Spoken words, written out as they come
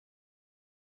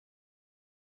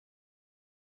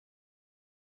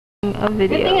watching a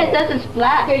video. Good thing it doesn't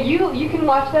splat. Okay, you can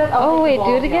watch that. Oh wait,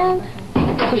 do it again?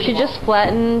 So she just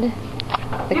flattened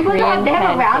the People Korean they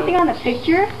have a round thing pancake. on the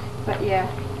picture, but yeah.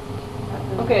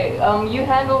 Okay, you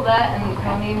handle that and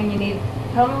tell me when you need.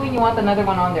 Tell me when you want another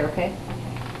one on there, okay?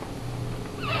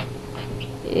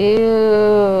 Ew.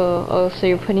 Oh, so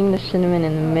you're putting the cinnamon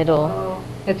in the middle. Oh,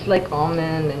 it's like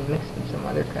almond and mixed with some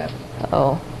other crap.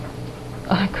 Oh.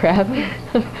 Crab.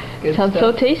 Sounds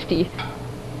so stuff. tasty.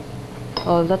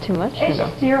 Oh, is that too much? It's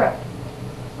No. syrup.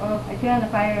 Oh, I put it on the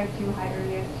fire too high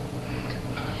earlier.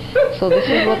 So this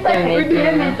is what they're making.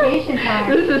 Fermentation time.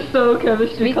 This is so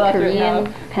chemistry Sweet class right Korean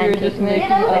now. pancake We're just mix. making Yeah,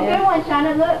 that was a all- good one,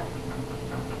 Shana. Look.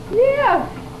 Yeah.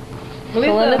 So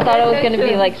Linda thought it was going to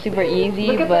be like super easy,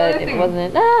 Look at the but other it thing.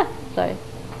 wasn't. Ah! Sorry.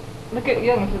 Look at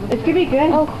young. It's gonna be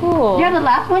good. Oh, cool. Yeah, the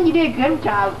last one you did a good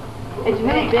job. It's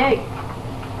really big.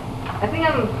 I think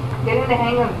I'm getting the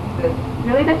hang of this.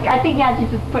 Really? I think yeah, you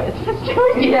just put it.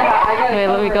 Yeah, I got it. Wait,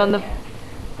 let me go in the...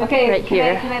 Okay, right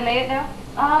here. Can I lay it now?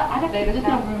 I don't Lay think this there's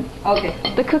no down? room.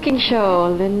 Okay. The cooking show,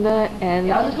 Linda and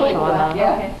Yeah, I'll just hold it Shauna. up.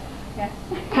 Yeah. Okay. Yeah.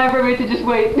 Time for me to just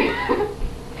wait.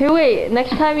 Hey, wait,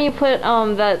 next time you put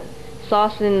that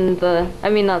sauce in the... I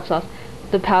mean, not sauce.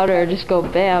 The powder, just go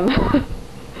bam.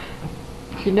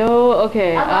 You know,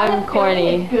 okay, I'm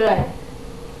corny. It's good.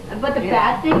 But the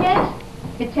bad thing is,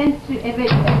 it tends to, if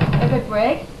it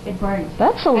breaks, it burns.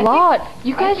 That's a think- lot.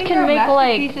 You I guys think can our make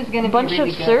like masterpiece is gonna a be bunch really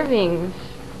of good. servings.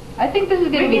 I think this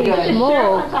is gonna We be can put the good. Mold.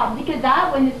 syrup on top, because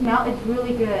that when it's melt, it's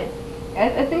really good.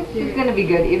 I think this is gonna be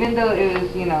good, even though it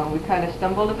was, you know, we kind of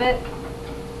stumbled a bit.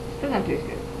 Still gonna taste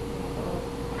good.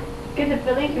 Because the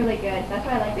filling's really good. That's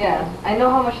why I like Yeah, I know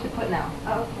how much to put now.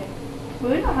 Oh, okay.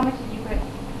 Spoon, or how much did you put?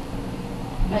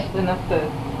 Just enough to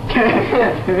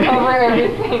cover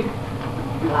everything.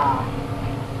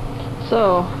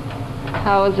 So,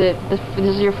 how is it? This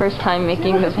is your first time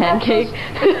making the pancake?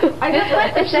 I just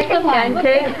like the It's just a second one.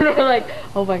 pancake. And we're like,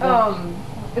 oh my god.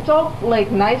 It's all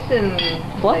like nice and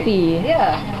Fluffy. Like,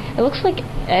 yeah. It looks like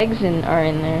eggs are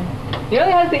in there. He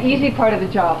only has the easy part of the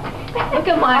job. Look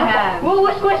at my hand. Well,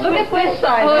 we're squish, Look at this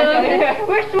side. Oh,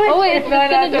 We're switching. Oh wait, it's No,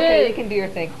 gonna it's okay. You drip. can do your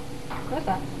thing. No, it's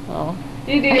not. Oh.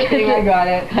 You do your thing. I got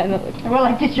it. I know. We're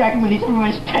like distracted with these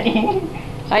everyone's petting.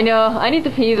 I know. I need to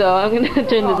pee though. I'm gonna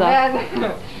turn Oh, this off.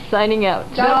 man. Signing out.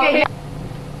 Okay.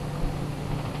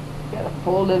 Gotta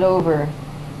fold it over.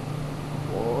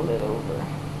 Fold it over.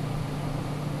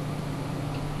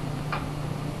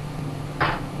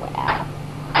 Wow.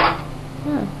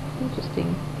 Huh,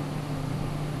 interesting.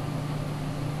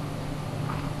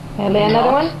 Can I lay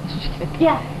another one?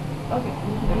 Yeah.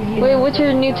 Wait, what's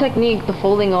your new technique? The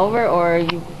folding over, or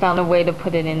you found a way to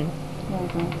put it in?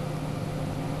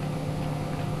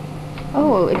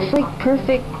 Oh, it's like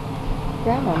perfect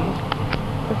round.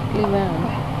 Perfectly round.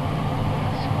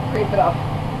 Scrape it off.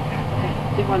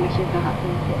 Just want to make sure it's not hot.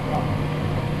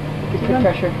 You can put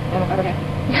pressure. Okay.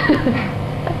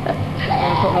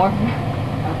 Put more?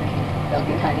 Okay. That'll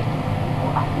be tiny.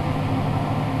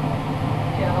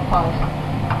 Okay, I'll pause.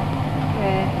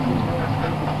 Okay.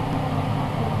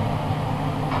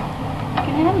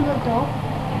 Can I have a little dough?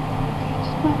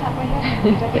 Just put on top right here.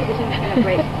 I think this is gonna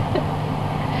break.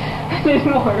 There's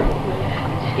more.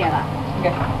 Yeah, that.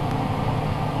 Okay.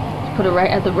 Put it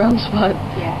right at the round spot.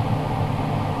 Yeah.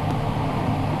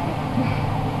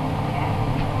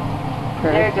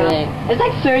 There Perfect. we go. It's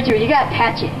like surgery. You gotta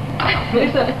patch it.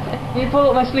 Lisa, you pull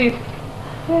up my sleeve.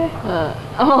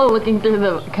 Oh, looking through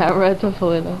the camera to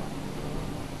pull it up.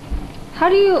 How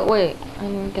do you... Wait,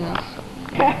 I'm gonna...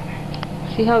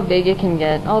 See how big it can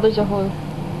get. Oh, there's a hole.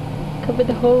 Cover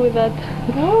the hole with that.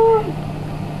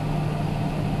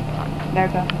 There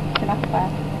we go. Turn off the fire.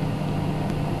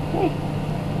 Hey.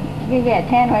 You can get a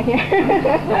tan right here.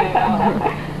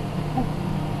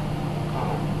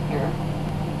 Here.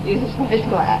 Use this one. It's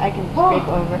cool. I can scrape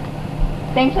over.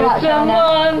 Thanks a lot, It's a Shauna.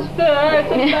 monster!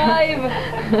 It's alive!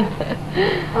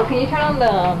 Oh, can you turn on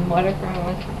the water for a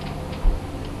moment?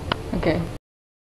 Okay.